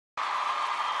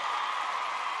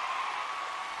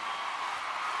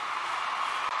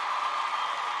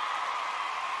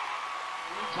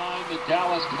The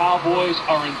Dallas Cowboys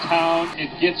are in town.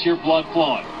 It gets your blood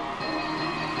flowing.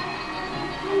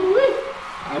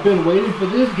 I've been waiting for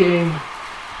this game.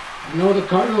 I know the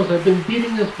Cardinals have been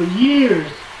beating us for years,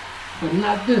 but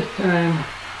not this time.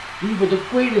 We were the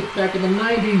greatest back in the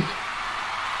 90s,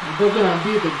 and they're going to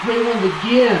be the great ones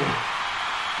again.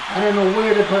 I don't know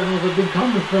where the Cardinals have been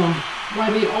coming from,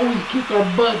 why they always kick our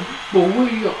butt, but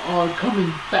we are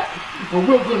coming back, and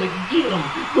we're going to get them.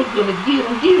 We're going to get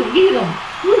them.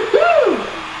 Woohoo!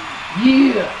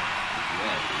 Yeah!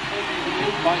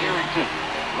 By Arrington.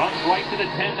 Runs right to the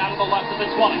 10, out of the left to the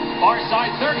 20. Far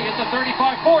side 30 at the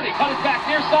 35-40. Cut it back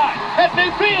near side. At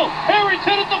midfield.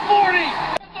 Arrington at the 40.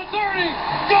 At the 30.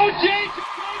 Go James.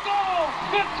 Go.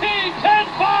 15, 10,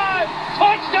 5.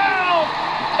 Touchdown.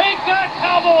 Take that,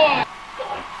 Cowboy.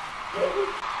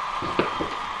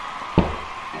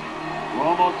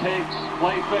 Romo takes.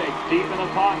 Play fake. Deep in the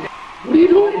pocket. What are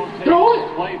you doing? Throw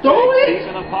it! Throw it! Deep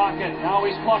in the pocket. Now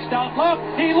he's flushed out left.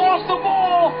 He lost the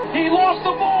ball. He lost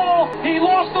the ball. He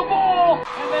lost the ball.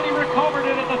 And then he recovered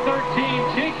it at the 13.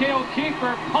 J.K.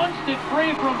 O'Keefer punched it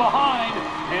free from behind,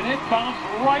 and it bounced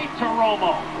right to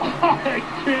Romo. I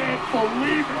can't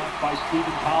believe it. By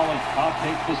Stephen Collins. Cobb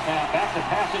takes the snap. Back to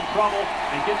pass in trouble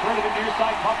and gets rid of it near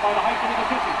side. Caught by the Heisman at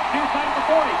the 50. Near side at the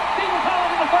 40. Stephen Collins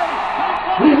at the 30.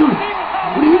 What are you doing?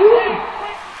 What are you doing?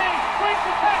 Breaks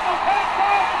the tackle.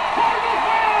 Cardinals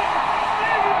win!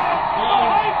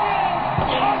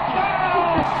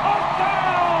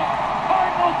 Touchdown!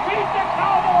 Cardinals beat the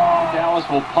Cowboys! Dallas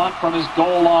will punt from his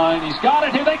goal line. He's got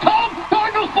it. Here they come!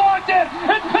 Cardinals blocked it!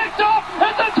 And picked up!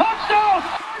 It's a touchdown!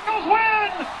 Cardinals win!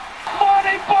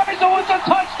 Monty Bison with the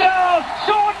touchdown!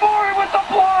 Sean Morey with the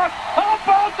block! How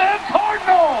about them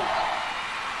Cardinals?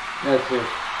 That's it.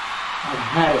 I've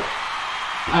had it.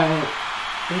 I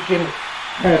freaking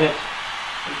had it.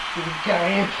 The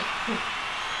Giants.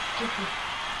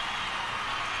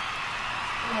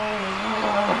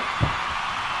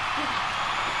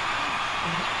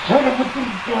 Shut up with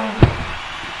these guys.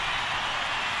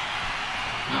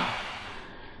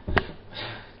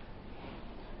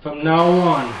 From now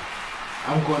on,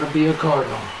 I'm going to be a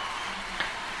Cardinal.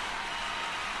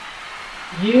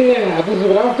 Yeah, this is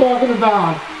what I'm talking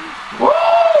about.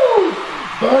 Woo!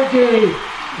 Birthday!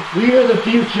 We are the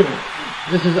future.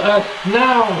 This is us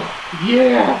now.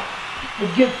 Yeah.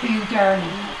 Forget these guys.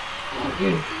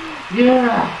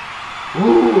 Yeah.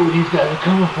 Ooh, these guys are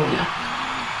coming for you.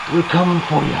 We're coming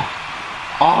for you.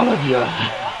 All of you.